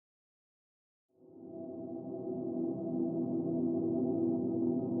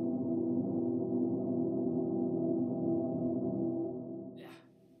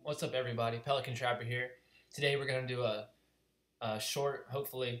What's up, everybody? Pelican Trapper here. Today we're going to do a short,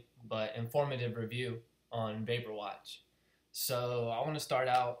 hopefully, but informative review on Vapr Watch. So I want to start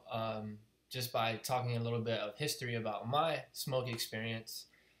out just by talking a little bit of history about my smoke experience.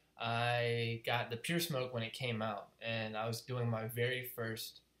 I got the Pure Smoke when it came out, and I was doing my very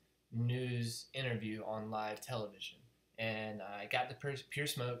first news interview on live television. And I got the Pure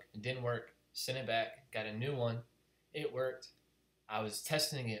Smoke, it didn't work, sent it back, got a new one, it worked. I was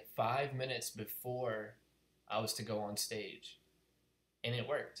testing it 5 minutes before I was to go on stage, and it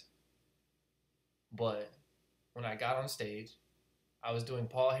worked. But when I got on stage, I was doing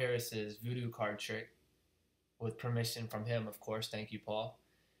Paul Harris's voodoo card trick with permission from him, of course. Thank you, Paul.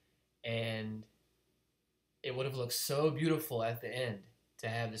 And it would have looked so beautiful at the end to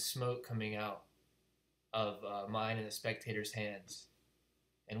have the smoke coming out of mine and the spectator's hands.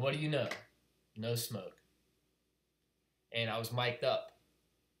 And what do you know? No smoke. And I was mic'd up,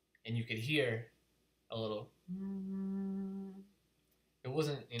 and you could hear a little. It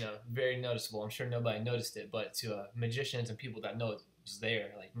wasn't, very noticeable. I'm sure nobody noticed it, but to magicians and people that know it was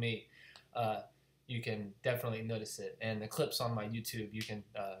there, like me, you can definitely notice it. And the clip's on my YouTube. You can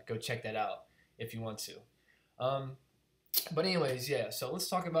go check that out if you want to. But anyways, yeah. So let's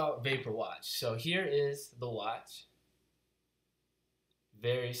talk about Vapr Watch. So here is the watch.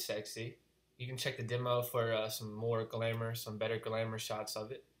 Very sexy. You can check the demo for some more glamour, some better glamour shots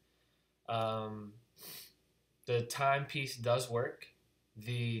of it. The timepiece does work.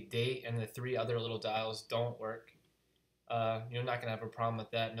 The date and the 3 other little dials don't work. You're not going to have a problem with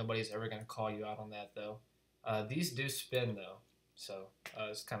that. Nobody's ever going to call you out on that, though. These do spin, though, so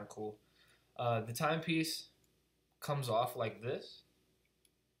it's kind of cool. The timepiece comes off like this.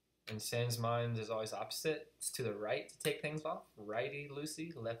 And Sansminds is always opposite. It's to the right to take things off.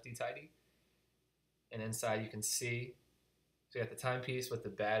 Righty-loosey, lefty-tighty. And inside you can see, so you got the timepiece with the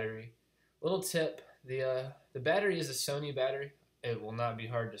battery. Little tip, the battery is a Sony battery. It will not be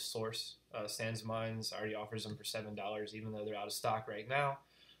hard to source. Sansminds already offers them for $7, even though they're out of stock right now.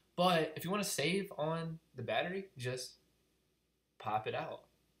 But if you want to save on the battery, just pop it out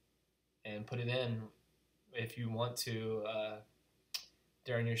and put it in if you want to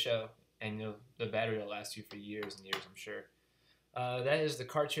during your show. And the battery will last you for years and years, I'm sure. That is the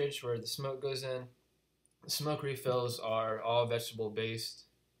cartridge where the smoke goes in. The smoke refills are all vegetable based.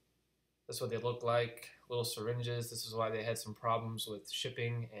 That's what they look like, little syringes. This is why they had some problems with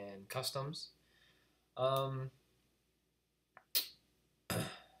shipping and customs. I've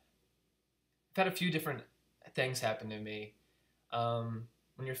had a few different things happen to me. When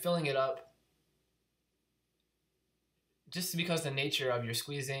you're filling it up, just because the nature of your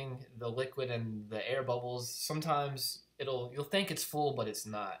squeezing the liquid and the air bubbles, sometimes you'll think it's full, but it's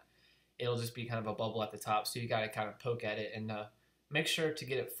not. It'll just be kind of a bubble at the top, so you got to kind of poke at it and make sure to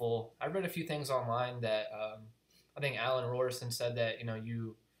get it full. I read a few things online that I think Alan Rorson said that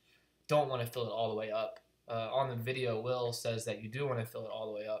you don't want to fill it all the way up. On the video, Will says that you do want to fill it all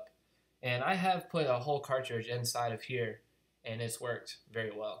the way up, and I have put a whole cartridge inside of here, and it's worked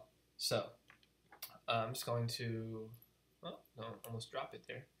very well. So I'm just going to, almost drop it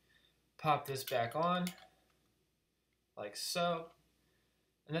there. Pop this back on, like so.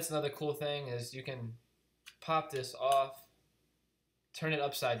 And that's another cool thing is you can pop this off, turn it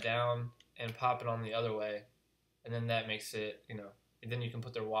upside down, and pop it on the other way. And then that makes it, and then you can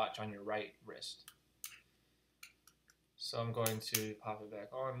put the watch on your right wrist. So I'm going to pop it back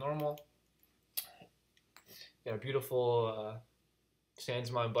on normal. Got a beautiful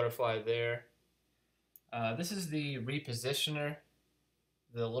Sansminds butterfly there. This is the repositioner,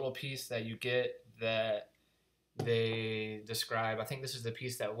 the little piece that you get that they describe. I think this is the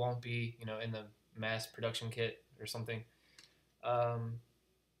piece that won't be, in the mass production kit or something.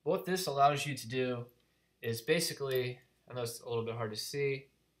 What this allows you to do is basically, I know it's a little bit hard to see,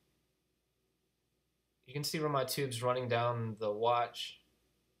 you can see where my tube's running down the watch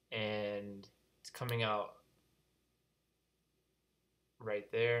and it's coming out right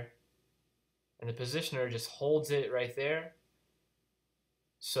there. And the positioner just holds it right there,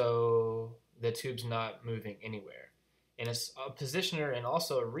 so the tube's not moving anywhere. And it's a positioner and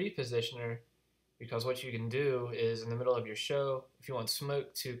also a repositioner, because what you can do is in the middle of your show, if you want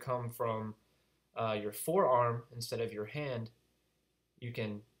smoke to come from your forearm instead of your hand, you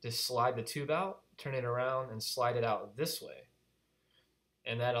can just slide the tube out, turn it around, and slide it out this way.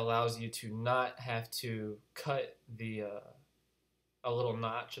 And that allows you to not have to cut a little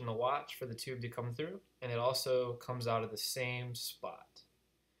notch in the watch for the tube to come through. And it also comes out of the same spot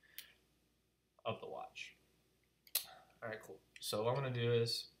of the watch. Alright, cool. So what I'm going to do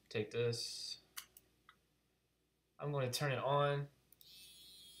is take this, I'm going to turn it on,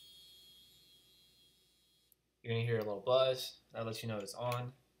 You're gonna hear a little buzz. That lets you know it's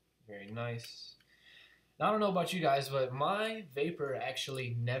on. Very nice. Now, I don't know about you guys, but my Vapr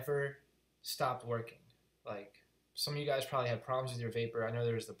actually never stopped working. Like, some of you guys probably had problems with your Vapr. I know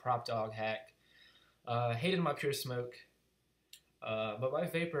there was the Prop Dog hack. Hated my Pure Smoke. But my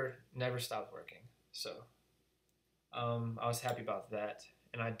Vapr never stopped working. So, I was happy about that.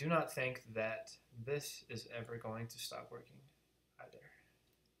 And I do not think that this is ever going to stop working either.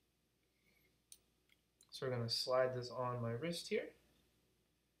 So we're going to slide this on my wrist here.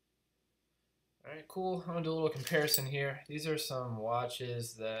 Alright, cool. I'm going to do a little comparison here. These are some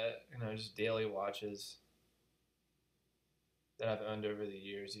watches that, just daily watches that I've owned over the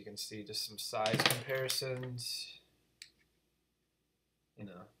years. You can see just some size comparisons. And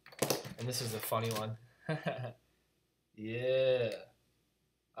this is a funny one. Yeah.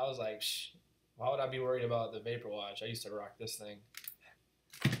 I was like, why would I be worried about the Vapr watch? I used to rock this thing.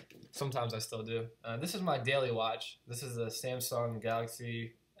 Sometimes I still do. This is my daily watch. This is a Samsung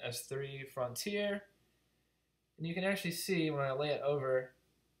Galaxy S3 Frontier. And you can actually see when I lay it over,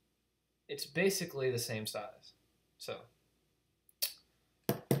 it's basically the same size. So,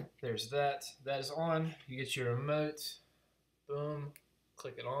 there's that. That is on. You get your remote. Boom.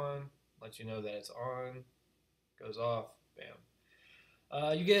 Click it on. Let you know that it's on. Goes off.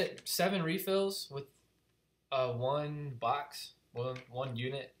 Bam. You get 7 refills with one box, one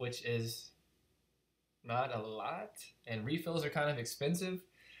unit, which is not a lot. And refills are kind of expensive.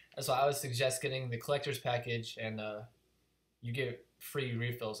 That's why I would suggest getting the collector's package, and you get free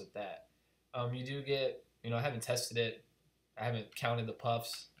refills at that. You do get, I haven't tested it. I haven't counted the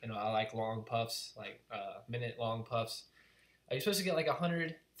puffs. I like long puffs, like minute long puffs. You're supposed to get like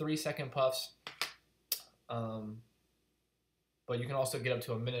 100 3-second puffs. But you can also get up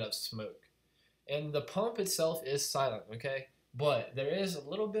to a minute of smoke. And the pump itself is silent, okay? But there is a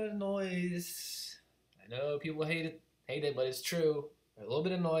little bit of noise. I know people hate it, but it's true. A little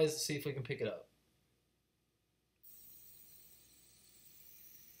bit of noise. Let's see if we can pick it up.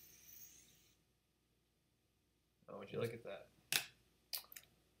 Oh, would you look at that?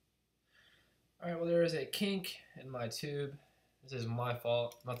 Alright, well, there is a kink in my tube. This is my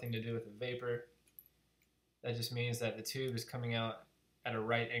fault. Nothing to do with the Vapr. That just means that the tube is coming out at a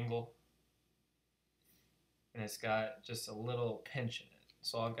right angle. And it's got just a little pinch in it.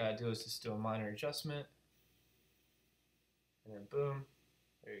 So all I've got to do is just do a minor adjustment. And then boom,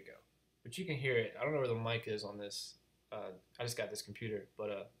 there you go. But you can hear it. I don't know where the mic is on this. I just got this computer,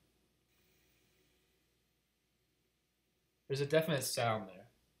 but there's a definite sound there.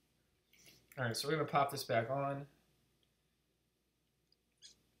 Alright, so we're going to pop this back on.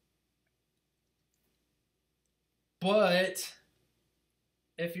 But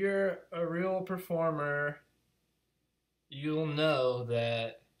if you're a real performer, you'll know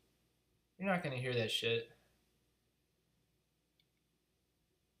that you're not going to hear that shit.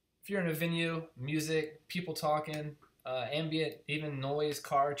 If you're in a venue, music, people talking, ambient, even noise,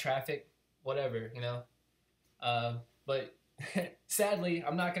 car, traffic, whatever, But sadly,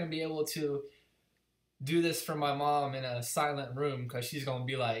 I'm not going to be able to do this for my mom in a silent room because she's going to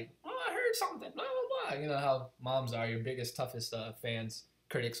be like, oh, I heard something, blah, blah, blah. You know how moms are, your biggest, toughest fans,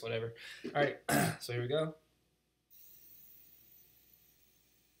 critics, whatever. All right, so here we go.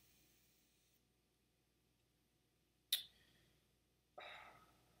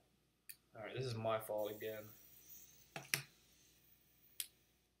 All right, this is my fault again.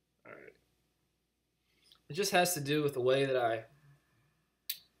 All right. It just has to do with the way that I'm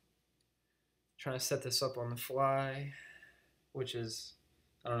trying to set this up on the fly, which is,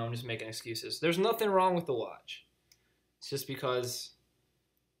 I don't know, I'm just making excuses. There's nothing wrong with the watch. It's just because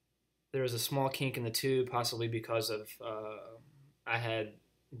there was a small kink in the tube, possibly because of I had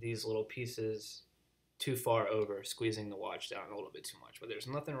these little pieces too far over, squeezing the watch down a little bit too much. But there's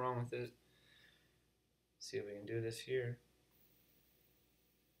nothing wrong with it. Let's see if we can do this here.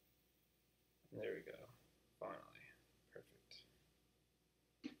 There we go. Finally. Perfect.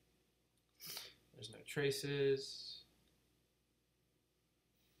 There's no traces.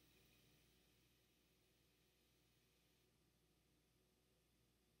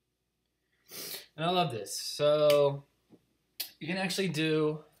 And I love this. So you can actually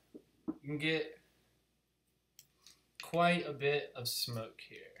you can get quite a bit of smoke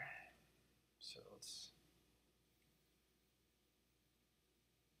here. So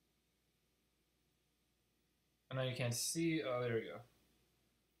I know you can't see. Oh, there we go.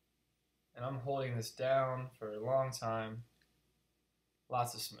 And I'm holding this down for a long time.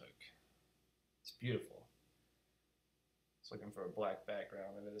 Lots of smoke. It's beautiful. Just looking for a black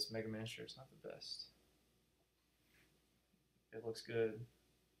background. Maybe this Mega Man shirt's not the best. It looks good.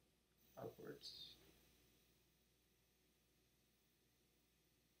 Upwards.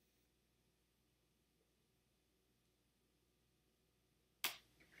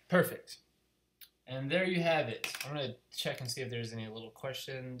 Perfect. And there you have it. I'm going to check and see if there's any little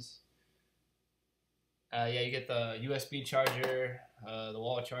questions. Yeah, you get the USB charger, the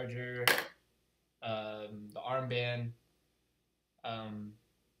wall charger, the armband.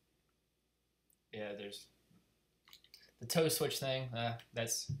 Yeah, there's the toe switch thing.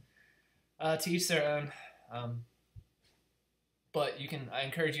 That's to each their own. But I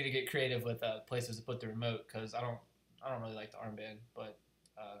encourage you to get creative with places to put the remote, because I don't really like the armband, but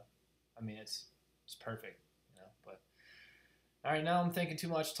I mean it's perfect, you know. But all right, now I'm thinking too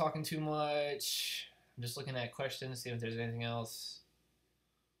much, talking too much. I'm just looking at questions, see if there's anything else.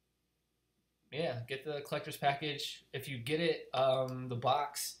 Yeah, get the collector's package. If you get it, the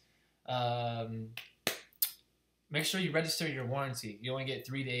box, make sure you register your warranty. You only get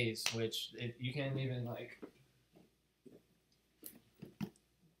 3 days, which you can't even like.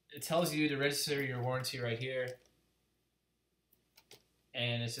 It tells you to register your warranty right here,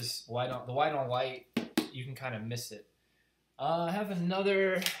 and it's just the white on white. You can kind of miss it. I have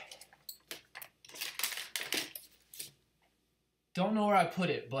another. Don't know where I put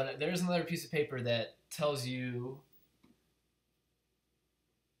it, but there's another piece of paper that tells you,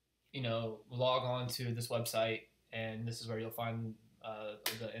 you know, log on to this website, and this is where you'll find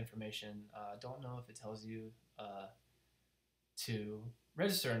the information. Don't know if it tells you to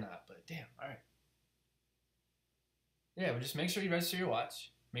register or not, but damn, all right. Yeah, but just make sure you register your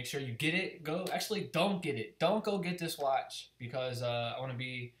watch. Make sure you get it. Don't get it. Don't go get this watch, because I want to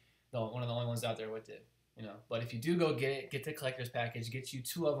be one of the only ones out there with it. You know, but if you do go get it, get the collector's package, get you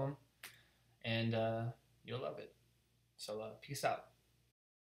 2 of them, and you'll love it. So peace out.